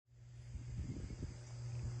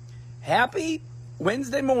Happy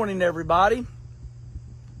Wednesday morning, everybody.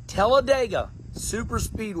 Talladega Super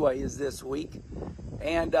Speedway is this week.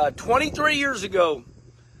 And 23 years ago,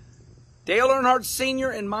 Dale Earnhardt Sr.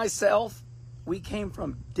 and myself, we came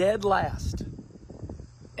from dead last.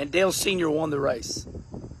 And Dale Sr. won the race.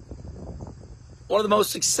 One of the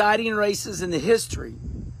most exciting races in the history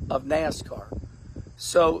of NASCAR.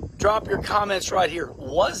 So drop your comments right here.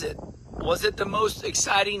 Was it the most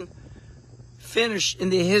exciting finish in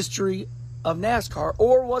the history of NASCAR,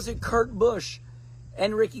 or was it Kurt Busch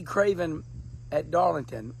and Ricky Craven at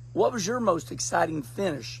Darlington? What was your most exciting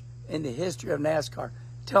finish in the history of NASCAR?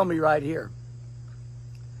 Tell me right here.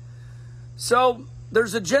 So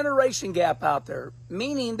there's a generation gap out there,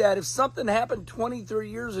 meaning that if something happened 23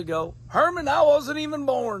 years ago, Herman, I wasn't even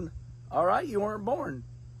born. All right, you weren't born.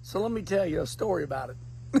 So let me tell you a story about it.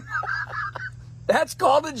 That's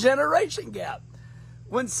called a generation gap.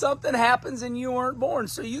 When something happens and you weren't born.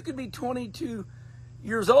 So you could be 22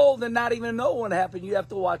 years old and not even know what happened. You have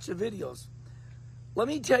to watch the videos. Let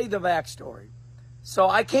me tell you the backstory. So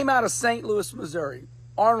I came out of St. Louis, Missouri,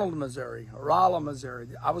 Arnold, Missouri, Rolla, Missouri.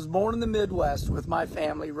 I was born in the Midwest with my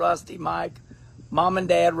family, Rusty, Mike, Mom and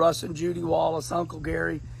Dad, Russ and Judy Wallace, Uncle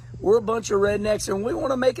Gary. We're a bunch of rednecks and we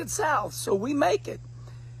want to make it south, so we make it.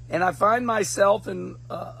 And I find myself in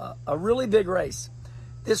a really big race.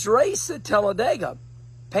 This race at Talladega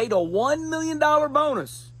paid a $1 million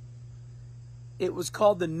bonus. It was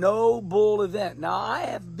called the No Bull event. Now, I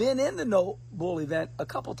have been in the No Bull event a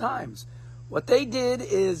couple times. What they did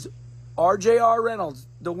is RJR Reynolds,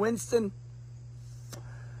 the Winston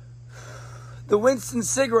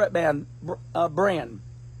cigarette brand.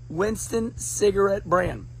 Winston cigarette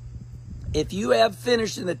brand. If you have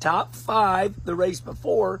finished in the top 5 the race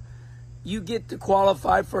before, you get to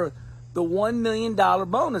qualify for the $1 million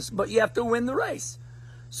bonus, but you have to win the race.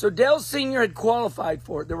 So Dale Sr. had qualified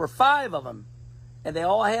for it. There were 5 of them, and they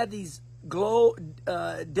all had these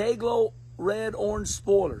day glow red orange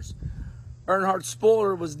spoilers. Earnhardt's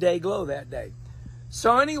spoiler was day glow that day.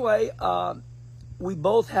 So anyway, we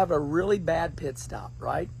both have a really bad pit stop,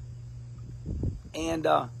 right? And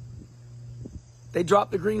they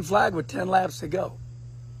dropped the green flag with 10 laps to go.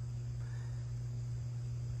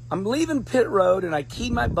 I'm leaving pit road, and I key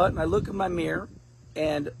my butt, and I look in my mirror,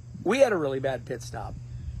 and we had a really bad pit stop.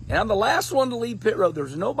 And I'm the last one to leave pit road.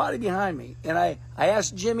 There's nobody behind me. And I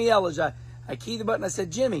asked Jimmy Elledge, I keyed the button. I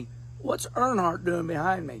said, Jimmy, what's Earnhardt doing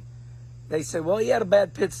behind me? They said, well, he had a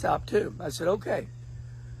bad pit stop too. I said, okay.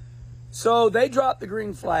 So they dropped the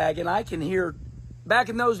green flag, and I can hear, back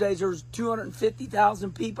in those days, there was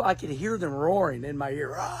 250,000 people. I could hear them roaring in my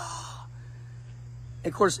ear. Ah.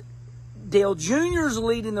 And of course, Dale Jr.'s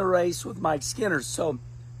leading the race with Mike Skinner. So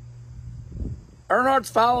Earnhardt's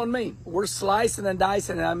following me. We're slicing and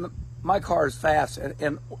dicing, and my car is fast,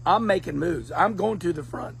 and I'm making moves. I'm going to the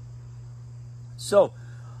front. So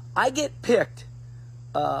I get picked.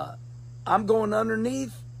 I'm going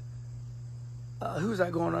underneath. Who's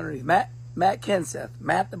I going underneath? Matt Kenseth.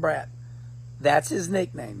 Matt the Brat. That's his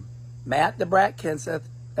nickname. Matt the Brat Kenseth.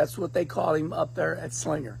 That's what they call him up there at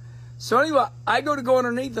Slinger. So anyway, I go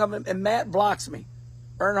underneath him, and Matt blocks me.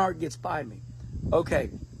 Earnhardt gets by me. Okay.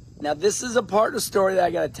 Now, this is a part of the story that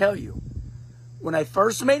I got to tell you. When I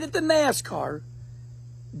first made it to NASCAR,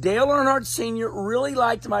 Dale Earnhardt Sr. really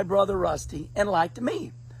liked my brother Rusty and liked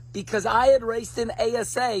me because I had raced in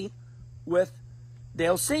ASA with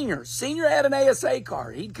Dale Sr. Sr. had an ASA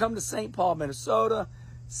car. He'd come to St. Paul, Minnesota.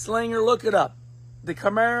 Slinger, look it up. The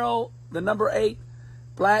Camaro, the number 8,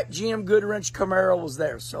 black GM Goodwrench Camaro was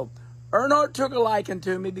there. So Earnhardt took a liking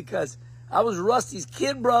to me because I was Rusty's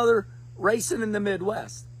kid brother racing in the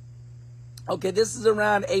Midwest. Okay, this is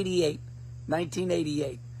around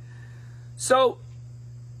 1988. So,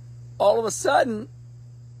 all of a sudden,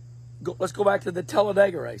 let's go back to the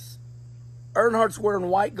Talladega race. Earnhardt's wearing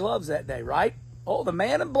white gloves that day, right? Oh, the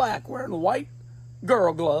man in black wearing white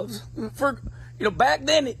girl gloves. Back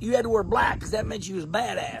then, you had to wear black because that meant you was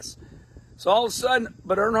badass. So, all of a sudden,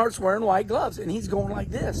 but Earnhardt's wearing white gloves, and he's going like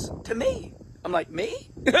this to me. I'm like, me?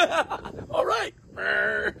 All right.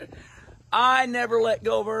 I never let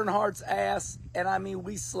go of Earnhardt's ass, and I mean,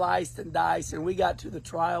 we sliced and diced, and we got to the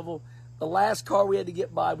Trioval. The last car we had to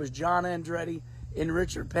get by was John Andretti and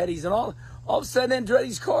Richard Petty's, and all of a sudden,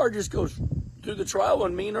 Andretti's car just goes through the Trioval,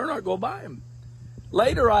 and me and Earnhardt go by him.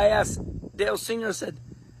 Later, I asked Dale Sr., I said,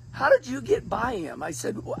 how did you get by him? I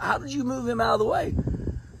said, how did you move him out of the way?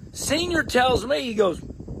 Senior tells me, he goes,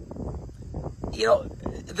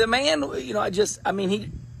 the man,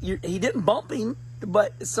 he didn't bump him,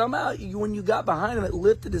 but somehow when you got behind him, it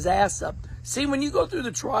lifted his ass up. See, when you go through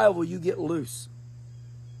the Trioval, you get loose.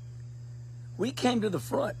 we came to the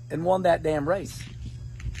front and won that damn race.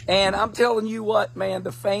 And I'm telling you what, man,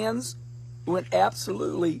 the fans went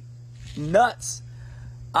absolutely nuts.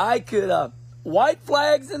 I could, white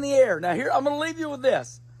flags in the air. Now here, I'm going to leave you with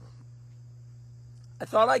this. I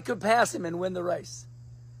thought I could pass him and win the race.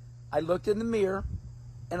 I looked in the mirror,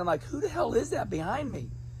 and I'm like, who the hell is that behind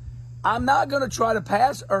me? I'm not going to try to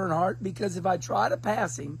pass Earnhardt, because if I try to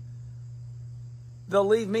pass him, they'll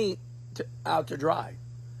leave me out to dry.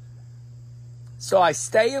 So I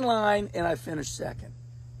stay in line, and I finish second.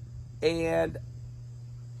 And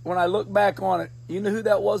when I look back on it, you know who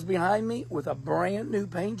that was behind me with a brand new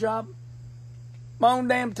paint job? My own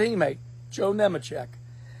damn teammate, Joe Nemechek.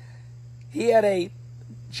 He had a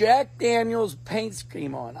Jack Daniels paint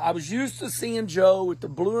scheme on. I was used to seeing Joe with the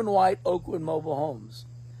blue and white Oakwood mobile homes.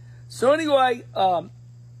 So anyway,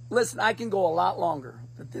 listen, I can go a lot longer,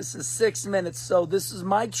 but this is 6 minutes. So this is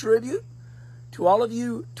my tribute to all of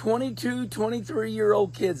you 22,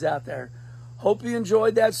 23-year-old kids out there. Hope you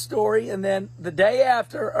enjoyed that story. And then the day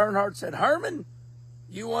after, Earnhardt said, Herman,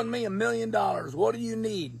 you won me $1 million. What do you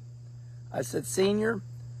need? I said, Senior,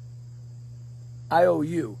 I owe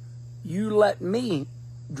you. You let me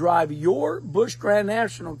drive your Busch Grand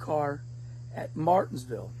National car at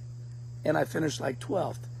Martinsville. And I finished like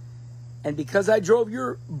 12th. And because I drove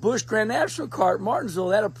your Busch Grand National car at Martinsville,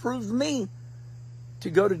 that approved me to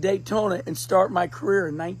go to Daytona and start my career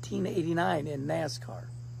in 1989 in NASCAR.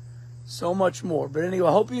 So much more. But anyway,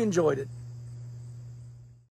 I hope you enjoyed it.